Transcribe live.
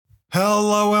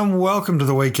Hello and welcome to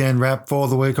the Weekend Wrap for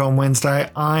the week on Wednesday.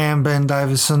 I am Ben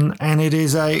Davison and it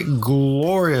is a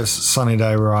glorious sunny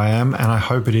day where I am, and I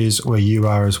hope it is where you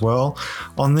are as well.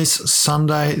 On this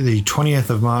Sunday, the 20th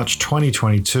of March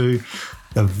 2022,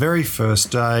 the very first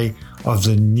day of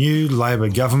the new Labor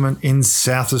government in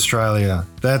South Australia.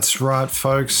 That's right,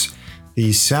 folks.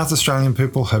 The South Australian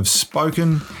people have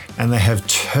spoken and they have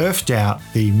turfed out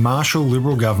the Marshall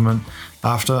Liberal government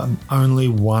after only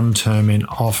one term in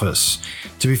office.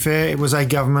 To be fair, it was a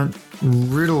government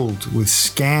riddled with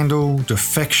scandal,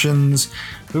 defections,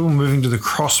 people moving to the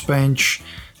crossbench.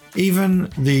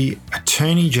 Even the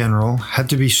Attorney General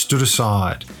had to be stood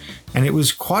aside. And it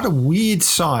was quite a weird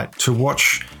sight to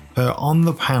watch her on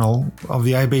the panel of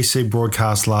the ABC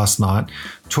broadcast last night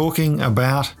talking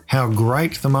about how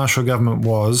great the Marshall government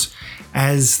was,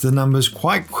 as the numbers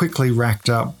quite quickly racked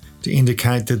up to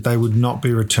indicate that they would not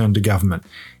be returned to government.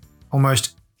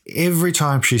 Almost every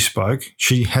time she spoke,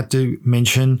 she had to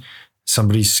mention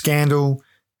somebody's scandal,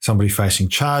 somebody facing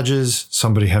charges,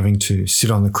 somebody having to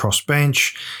sit on the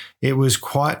crossbench. It was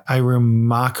quite a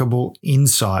remarkable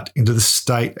insight into the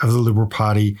state of the Liberal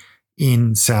Party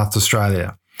in South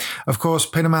Australia. Of course,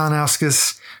 Peter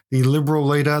Malinauskas, the Liberal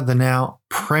leader, the now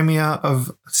Premier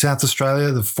of South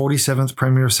Australia, the 47th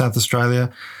Premier of South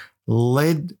Australia,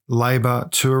 led Labor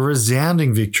to a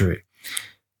resounding victory.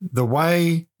 The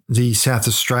way the South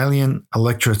Australian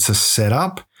electorates are set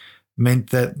up meant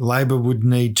that Labor would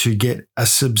need to get a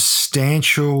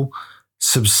substantial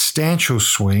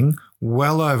swing,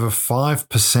 well over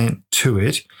 5% to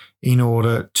it, in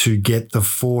order to get the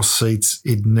 4 seats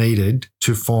it needed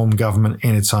to form government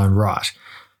in its own right.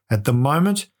 At the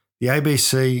moment, the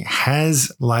ABC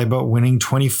has Labor winning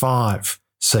 25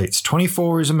 seats.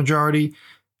 24 is a majority.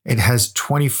 It has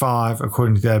 25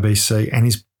 according to the ABC, and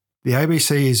the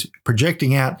ABC is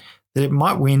projecting out that it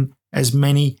might win as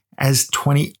many as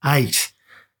 28.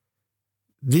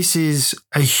 This is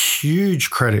a huge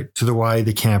credit to the way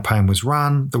the campaign was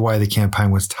run, the way the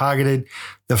campaign was targeted,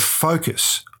 the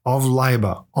focus of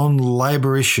Labor on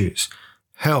Labor issues,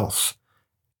 health,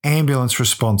 ambulance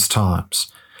response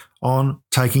times, on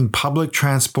taking public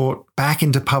transport back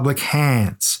into public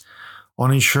hands,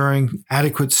 on ensuring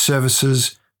adequate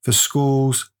services for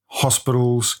schools,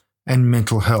 hospitals, and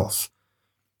mental health.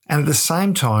 And at the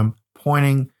same time,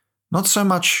 pointing not so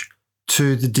much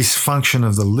to the dysfunction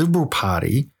of the Liberal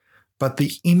Party, but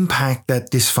the impact that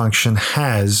dysfunction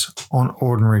has on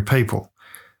ordinary people.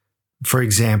 For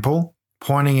example,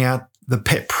 pointing out the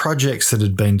pet projects that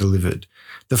had been delivered,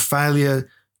 the failure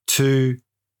to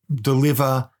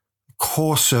deliver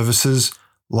core services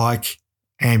like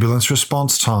ambulance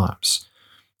response times,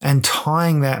 and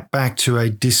tying that back to a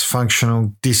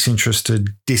dysfunctional, disinterested,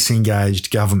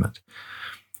 disengaged government.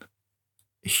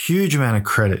 Huge amount of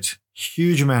credit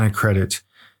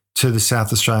to the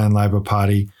South Australian Labor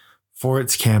Party for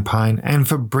its campaign and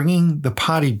for bringing the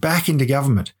party back into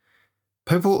government.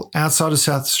 People outside of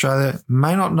South Australia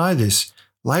may not know this.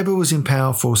 Labor was in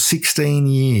power for 16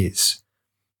 years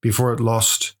before it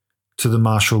lost to the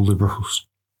Marshall Liberals.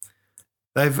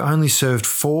 They've only served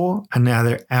 4 and now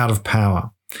they're out of power.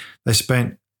 They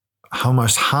spent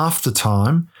almost half the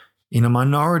time in a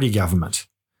minority government.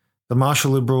 The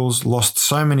Marshall Liberals lost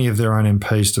so many of their own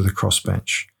MPs to the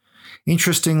crossbench.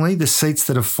 Interestingly, the seats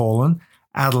that have fallen,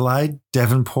 Adelaide,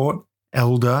 Devonport,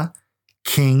 Elder,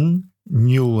 King,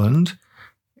 Newland,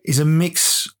 is a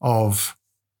mix of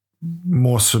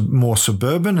more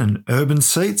suburban and urban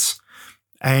seats,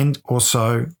 and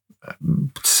also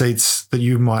seats that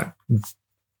you might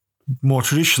more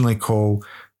traditionally call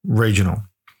regional.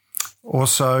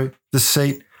 Also, the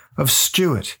seat of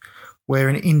Stewart, where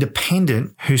an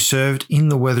independent who served in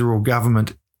the Wetherill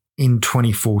government in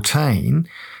 2014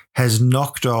 has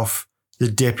knocked off the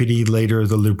deputy leader of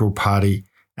the Liberal Party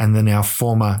and the now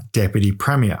former deputy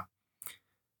premier.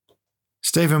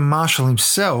 Stephen Marshall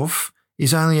himself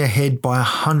is only ahead by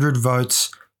 100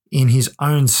 votes in his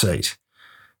own seat.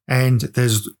 And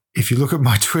if you look at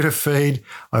my Twitter feed,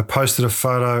 I posted a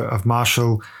photo of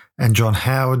Marshall and John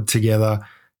Howard together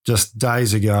just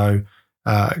days ago,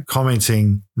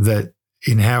 commenting that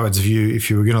in Howard's view, if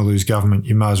you were going to lose government,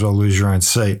 you might as well lose your own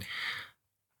seat.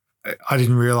 I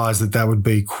didn't realise that would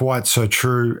be quite so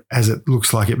true as it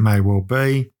looks like it may well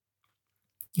be.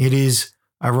 It is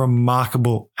a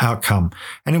remarkable outcome.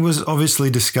 And it was obviously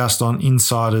discussed on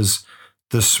Insiders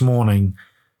this morning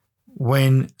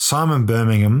when Simon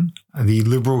Birmingham, the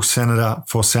Liberal Senator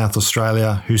for South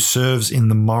Australia who serves in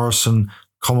the Morrison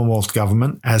Commonwealth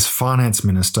government as finance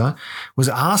minister, was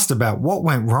asked about what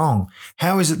went wrong.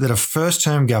 How is it that a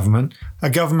first-term government, a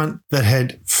government that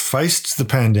had faced the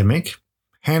pandemic,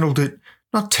 handled it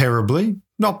not terribly,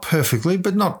 not perfectly,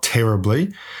 but not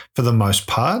terribly for the most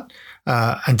part,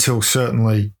 until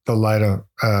certainly the later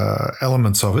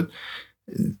elements of it,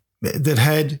 that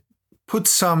had put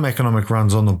some economic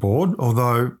runs on the board,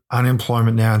 although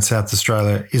unemployment now in South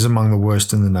Australia is among the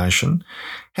worst in the nation.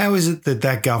 How is it that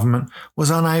that government was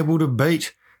unable to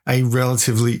beat a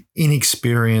relatively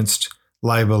inexperienced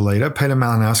Labor leader? Peter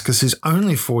Malinauskas is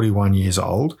only 41 years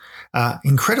old,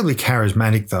 incredibly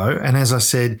charismatic though, and as I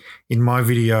said in my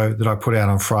video that I put out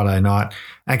on Friday night,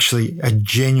 actually a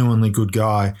genuinely good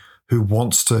guy who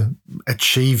wants to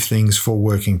achieve things for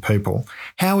working people.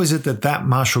 How is it that that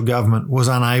Marshall government was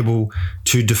unable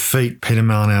to defeat Peter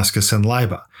Malinauskas and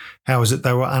Labor? How is it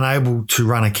they were unable to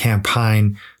run a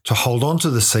campaign to hold on to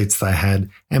the seats they had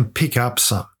and pick up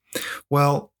some?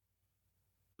 Well,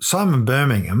 Simon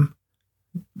Birmingham,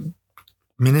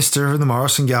 Minister of the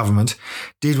Morrison government,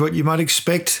 did what you might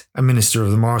expect a Minister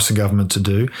of the Morrison government to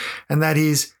do, and that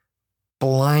is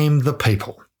blame the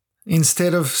people.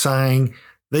 Instead of saying,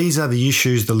 these are the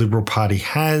issues the Liberal Party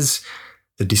has,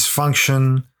 the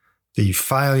dysfunction, the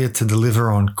failure to deliver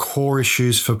on core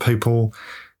issues for people,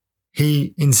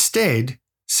 he instead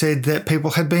said that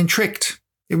people had been tricked.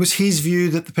 It was his view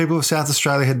that the people of South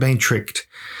Australia had been tricked,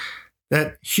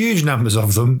 that huge numbers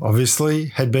of them, obviously,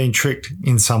 had been tricked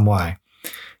in some way.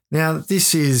 Now,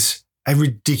 this is a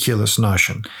ridiculous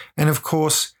notion. And of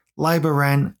course, Labor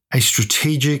ran a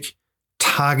strategic,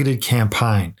 targeted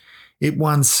campaign. It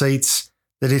won seats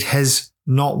that it has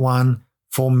not won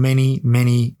for many,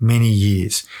 many, many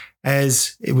years.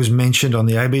 As it was mentioned on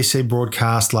the ABC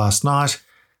broadcast last night,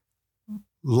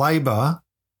 Labor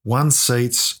won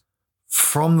seats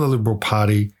from the Liberal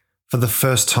Party for the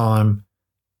first time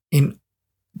in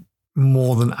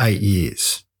more than 8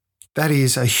 years. That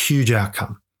is a huge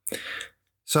outcome.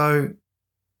 So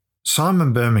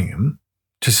Simon Birmingham,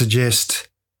 to suggest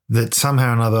that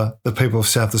somehow or another the people of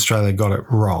South Australia got it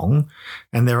wrong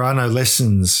and there are no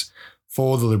lessons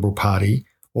for the Liberal Party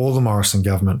or the Morrison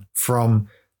government from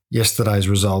yesterday's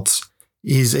results,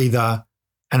 is either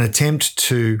an attempt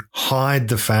to hide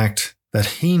the fact that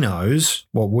he knows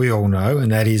what we all know,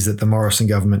 and that is that the Morrison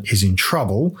government is in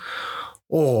trouble,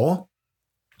 or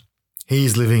he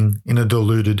is living in a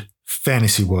deluded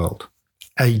fantasy world.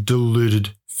 A deluded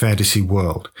fantasy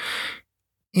world.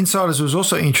 Insiders was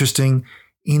also interesting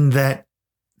in that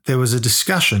there was a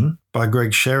discussion by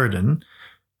Greg Sheridan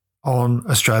on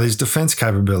Australia's defence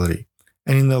capability.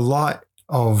 And in the light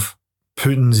of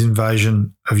Putin's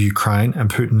invasion of Ukraine and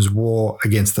Putin's war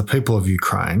against the people of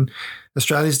Ukraine,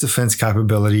 Australia's defence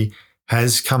capability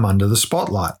has come under the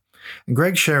spotlight. And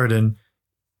Greg Sheridan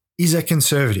is a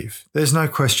conservative. There's no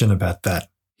question about that.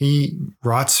 He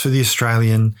writes for The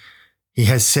Australian. He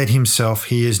has said himself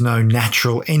he is no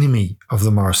natural enemy of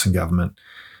the Morrison government.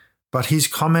 But his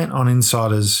comment on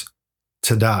Insiders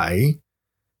today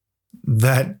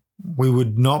that we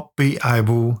would not be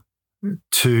able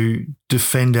to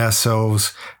defend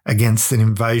ourselves against an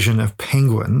invasion of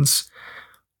penguins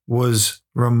was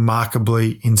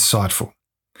remarkably insightful.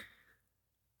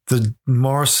 The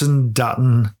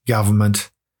Morrison-Dutton government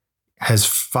has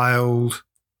failed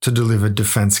to deliver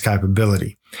defence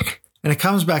capability. And it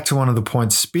comes back to one of the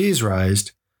points Spears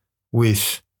raised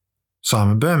with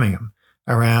Simon Birmingham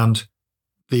around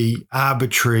the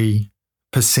arbitrary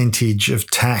percentage of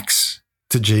tax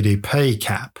to GDP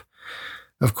cap.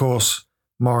 Of course,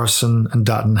 Morrison and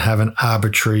Dutton have an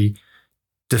arbitrary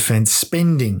defence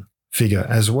spending figure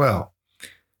as well.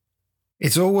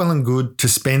 It's all well and good to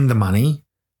spend the money,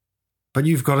 but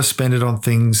you've got to spend it on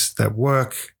things that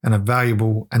work and are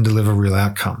valuable and deliver real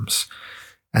outcomes.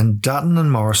 And Dutton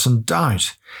and Morrison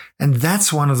don't. And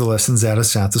that's one of the lessons out of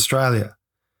South Australia.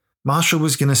 Marshall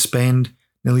was going to spend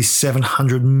nearly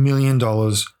 $700 million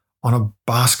on a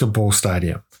basketball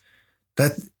stadium.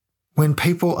 That when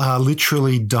people are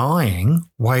literally dying,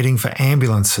 waiting for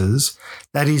ambulances,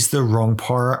 that is the wrong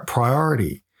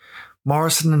priority.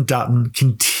 Morrison and Dutton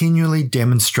continually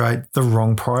demonstrate the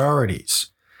wrong priorities.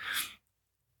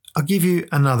 I'll give you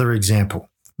another example.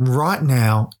 Right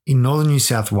now in northern New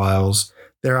South Wales,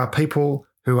 there are people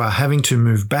who are having to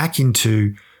move back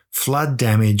into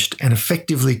flood-damaged and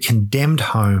effectively condemned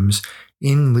homes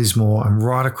in Lismore and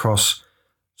right across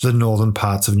the northern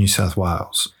parts of New South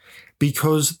Wales,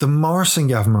 because the Morrison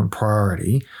government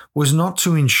priority was not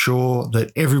to ensure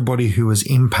that everybody who was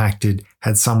impacted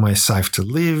had somewhere safe to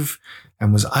live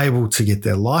and was able to get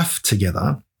their life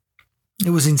together. It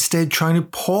was instead trying to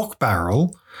pork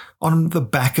barrel on the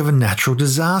back of a natural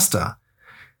disaster.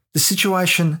 The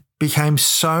situation became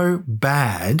so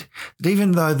bad that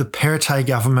even though the Perrottet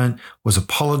government was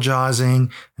apologising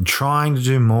and trying to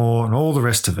do more and all the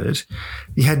rest of it,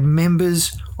 you had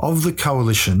members of the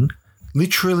coalition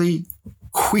literally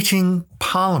quitting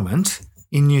Parliament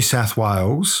in New South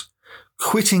Wales,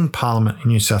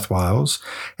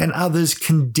 and others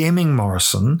condemning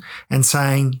Morrison and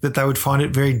saying that they would find it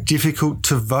very difficult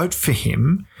to vote for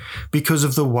him because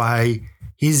of the way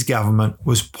his government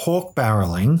was pork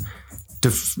barrelling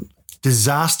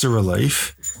disaster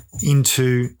relief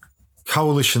into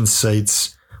coalition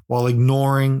seats while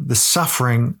ignoring the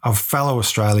suffering of fellow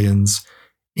Australians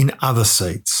in other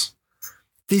seats.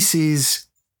 This is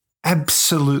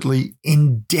absolutely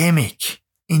endemic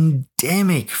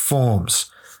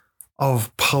forms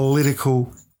of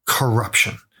political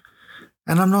corruption.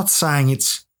 And I'm not saying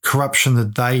it's corruption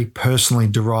that they personally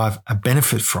derive a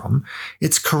benefit from.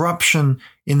 It's corruption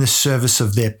in the service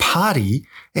of their party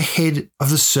ahead of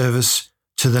the service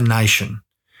to the nation.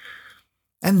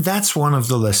 And that's one of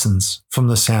the lessons from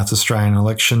the South Australian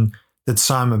election that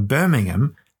Simon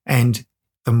Birmingham and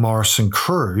the Morrison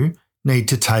crew need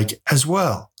to take as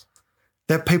well.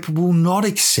 That people will not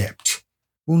accept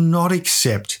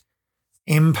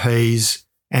MPs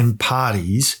and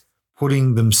parties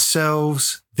putting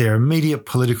themselves, their immediate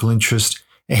political interest,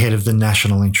 ahead of the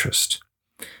national interest.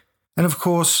 And of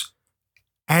course,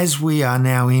 as we are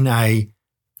now in a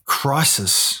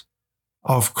crisis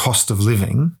of cost of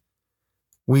living,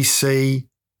 we see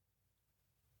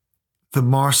the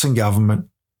Morrison government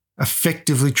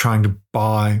effectively trying to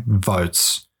buy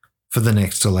votes for the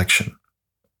next election.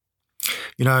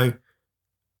 You know,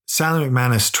 Sally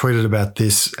McManus tweeted about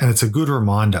this, and it's a good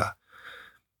reminder.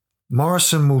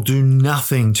 Morrison will do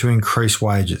nothing to increase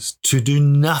wages, to do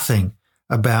nothing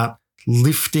about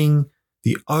lifting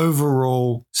the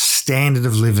overall standard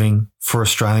of living for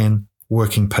Australian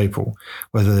working people,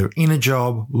 whether they're in a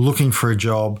job, looking for a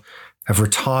job, have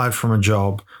retired from a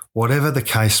job, whatever the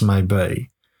case may be.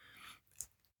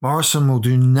 Morrison will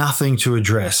do nothing to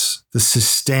address the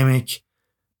systemic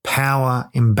power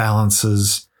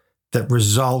imbalances that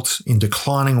result in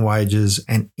declining wages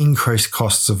and increased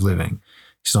costs of living.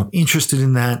 He's not interested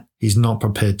in that. He's not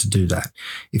prepared to do that.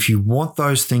 If you want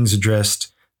those things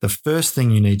addressed, the first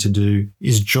thing you need to do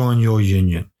is join your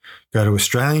union. Go to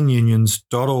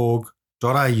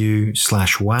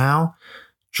australianunions.org.au/wow,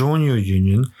 join your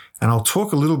union, and I'll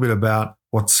talk a little bit about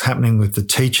what's happening with the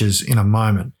teachers in a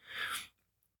moment.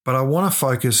 But I want to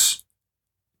focus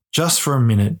just for a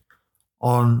minute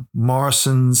on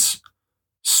Morrison's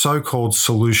so-called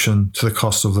solution to the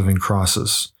cost of living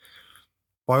crisis.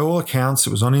 By all accounts, it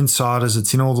was on Insiders,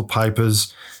 it's in all the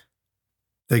papers.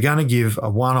 They're going to give a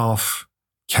one-off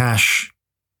cash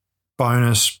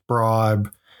bonus,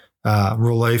 bribe,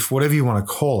 relief, whatever you want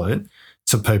to call it,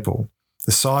 to people,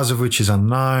 the size of which is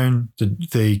unknown,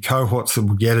 the cohorts that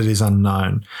will get it is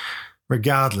unknown.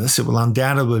 Regardless, it will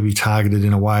undoubtedly be targeted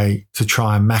in a way to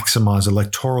try and maximise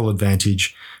electoral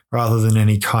advantage rather than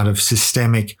any kind of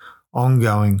systemic,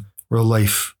 ongoing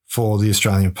relief for the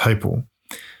Australian people.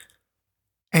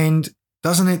 And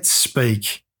doesn't it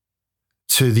speak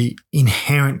to the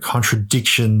inherent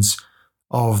contradictions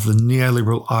of the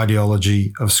neoliberal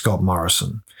ideology of Scott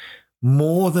Morrison?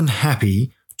 More than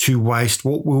happy to waste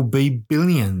what will be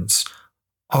billions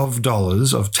of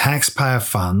dollars of taxpayer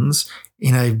funds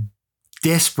in a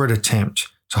desperate attempt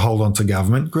to hold on to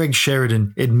government. Greg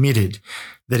Sheridan admitted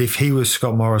that if he was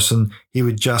Scott Morrison, he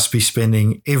would just be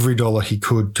spending every dollar he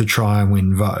could to try and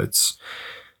win votes.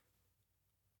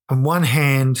 On one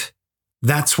hand,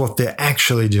 that's what they're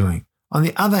actually doing. On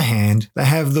the other hand, they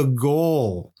have the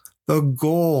gall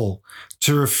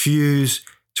to refuse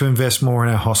to invest more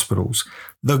in our hospitals,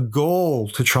 the gall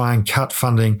to try and cut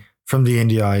funding from the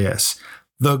NDIS,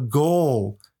 the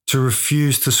gall to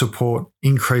refuse to support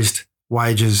increased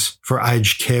wages for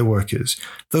aged care workers,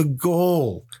 the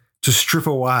gall to strip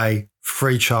away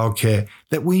free childcare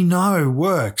that we know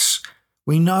works.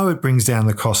 We know it brings down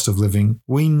the cost of living.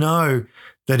 We know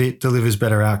that it delivers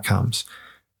better outcomes.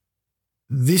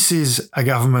 This is a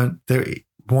government that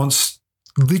wants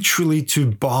literally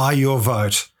to buy your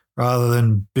vote rather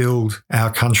than build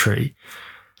our country.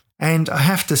 And I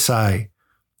have to say,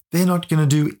 they're not going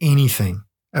to do anything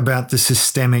about the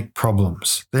systemic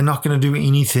problems. They're not going to do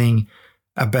anything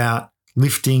about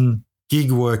lifting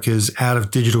gig workers out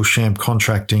of digital sham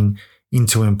contracting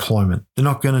into employment. They're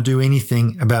not going to do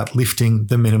anything about lifting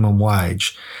the minimum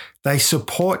wage. They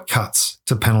support cuts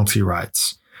to penalty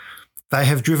rates. They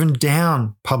have driven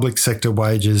down public sector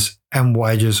wages and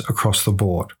wages across the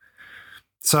board.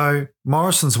 So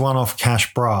Morrison's one-off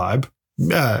cash bribe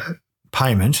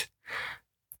payment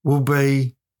will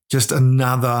be just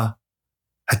another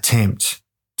attempt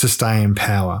to stay in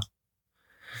power.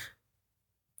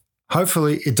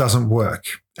 Hopefully it doesn't work.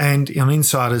 And on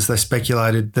insiders, they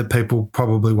speculated that people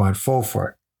probably won't fall for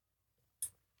it.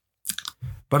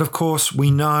 But of course,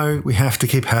 we know we have to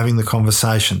keep having the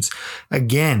conversations.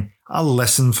 Again, a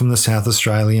lesson from the South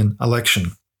Australian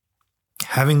election.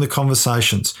 Having the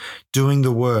conversations, doing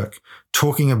the work,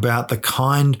 talking about the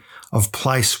kind of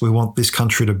place we want this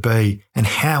country to be and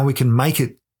how we can make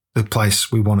it the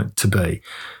place we want it to be.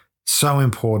 So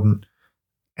important.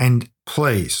 And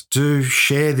please do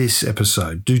share this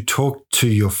episode. Do talk to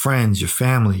your friends, your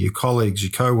family, your colleagues,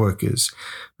 your co-workers.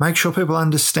 Make sure people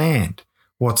understand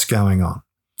what's going on.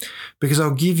 Because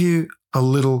I'll give you a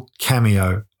little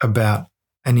cameo about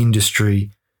an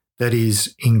industry that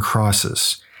is in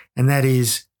crisis, and that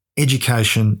is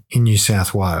education in New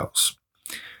South Wales.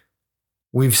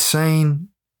 We've seen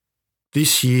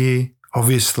this year,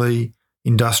 obviously,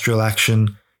 industrial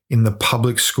action in the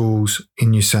public schools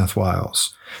in New South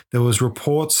Wales. There was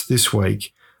reports this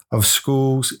week of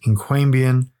schools in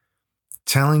Queanbeyan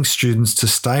telling students to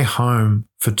stay home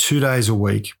for 2 days a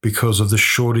week because of the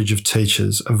shortage of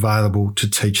teachers available to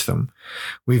teach them.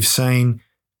 We've seen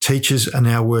teachers are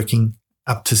now working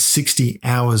up to 60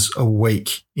 hours a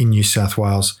week in New South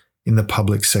Wales in the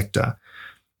public sector.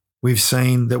 We've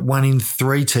seen that 1 in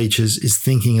 3 teachers is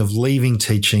thinking of leaving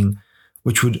teaching,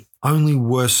 which would only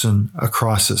worsen a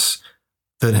crisis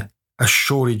that a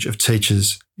shortage of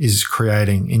teachers is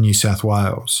creating in New South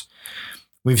Wales.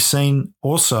 We've seen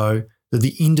also that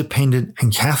the independent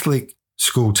and Catholic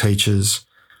school teachers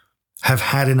have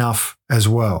had enough as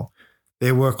well.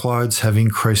 Their workloads have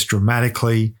increased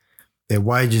dramatically. Their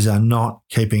wages are not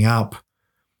keeping up.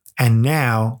 And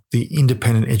now the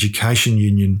Independent Education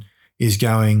Union is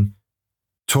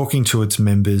talking to its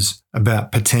members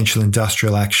about potential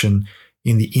industrial action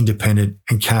in the independent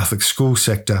and Catholic school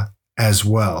sector as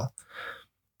well.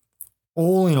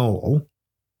 All in all,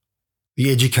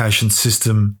 the education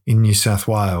system in New South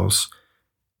Wales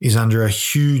is under a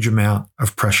huge amount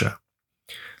of pressure.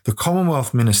 The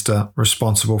Commonwealth Minister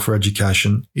responsible for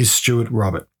education is Stuart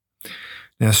Robert.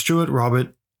 Now, Stuart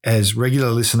Robert, as regular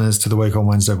listeners to The Week on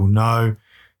Wednesday will know,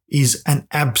 is an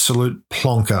absolute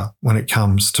plonker when it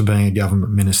comes to being a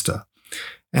government minister.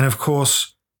 And of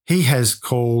course, he has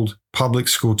called public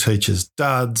school teachers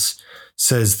duds,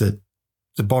 says that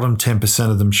the bottom 10%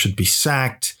 of them should be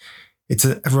sacked. It's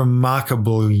a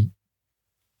remarkably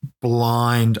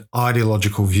blind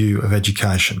ideological view of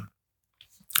education.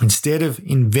 Instead of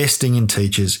investing in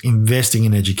teachers, investing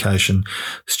in education,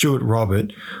 Stuart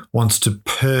Robert wants to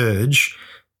purge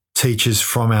teachers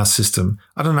from our system.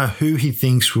 I don't know who he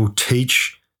thinks will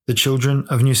teach the children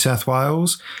of New South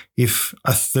Wales if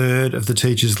a third of the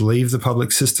teachers leave the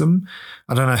public system.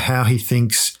 I don't know how he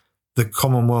thinks the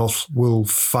Commonwealth will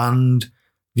fund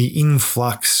the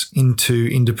influx into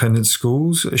independent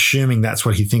schools, assuming that's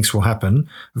what he thinks will happen.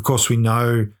 Of course, we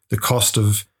know the cost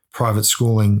of private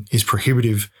schooling is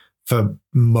prohibitive for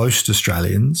most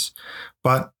Australians,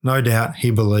 but no doubt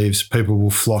he believes people will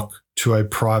flock to a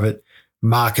private,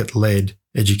 market-led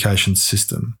education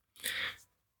system.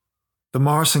 The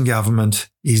Morrison government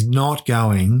is not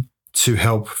going to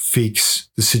help fix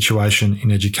the situation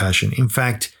in education. In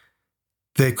fact,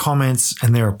 their comments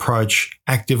and their approach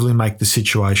actively make the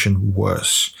situation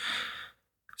worse.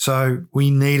 So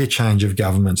we need a change of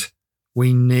government.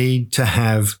 We need to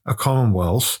have a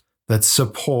Commonwealth that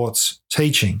supports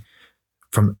teaching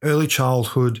from early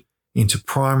childhood into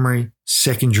primary,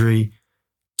 secondary,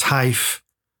 TAFE,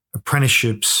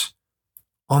 apprenticeships,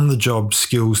 on-the-job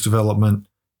skills development,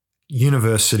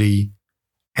 university,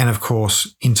 and of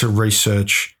course into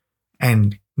research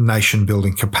and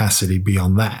nation-building capacity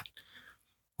beyond that.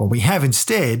 What we have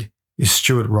instead is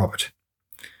Stuart Robert.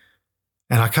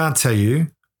 And I can't tell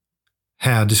you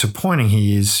how disappointing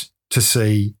he is to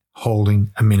see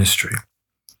holding a ministry.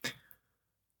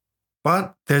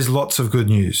 But there's lots of good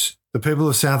news. The people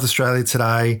of South Australia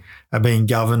today are being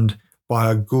governed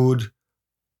by a good,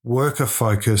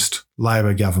 worker-focused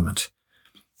Labor government.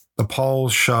 The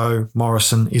polls show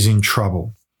Morrison is in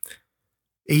trouble.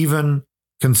 Even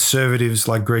conservatives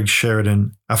like Greg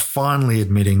Sheridan are finally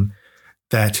admitting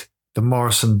that the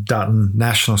Morrison-Dutton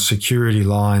national security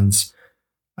lines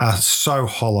are so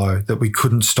hollow that we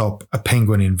couldn't stop a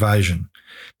penguin invasion.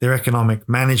 Their economic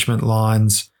management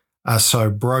lines are so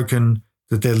broken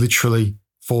that they're literally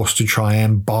forced to try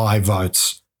and buy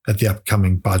votes at the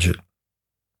upcoming budget.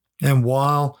 And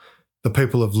while the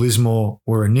people of Lismore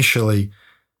were initially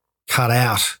cut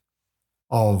out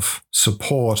of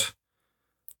support,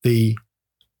 the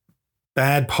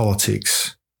bad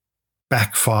politics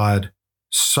backfired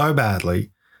so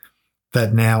badly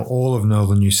that now all of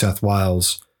Northern New South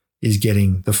Wales is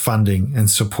getting the funding and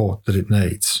support that it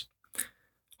needs.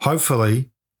 Hopefully,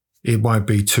 it won't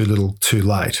be too little too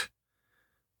late.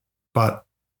 But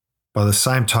by the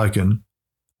same token,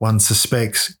 one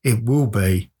suspects it will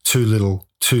be too little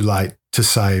too late to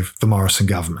save the Morrison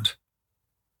government.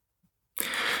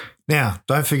 Now,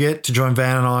 don't forget to join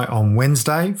Van and I on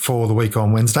Wednesday for the Week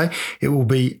on Wednesday. It will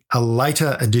be a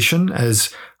later edition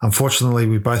as unfortunately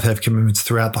we both have commitments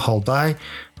throughout the whole day,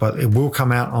 but it will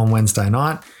come out on Wednesday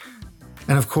night.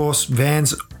 And of course,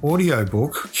 Van's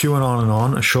audiobook, QAnon and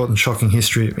On, A Short and Shocking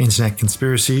History of Internet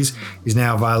Conspiracies, is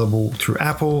now available through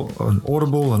Apple and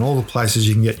Audible and all the places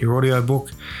you can get your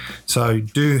audiobook. So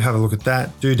do have a look at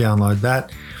that, do download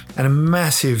that. And a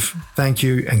massive thank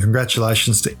you and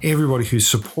congratulations to everybody who's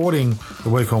supporting the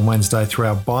Week on Wednesday through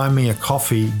our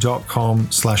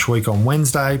buymeacoffee.com/Week on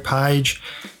Wednesday page.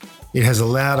 It has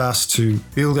allowed us to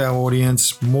build our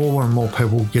audience. More and more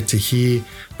people get to hear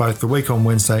both the Week on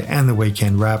Wednesday and the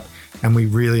Weekend Wrap, and we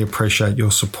really appreciate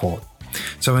your support.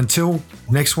 So until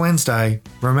next Wednesday,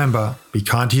 remember, be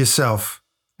kind to yourself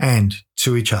and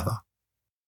to each other.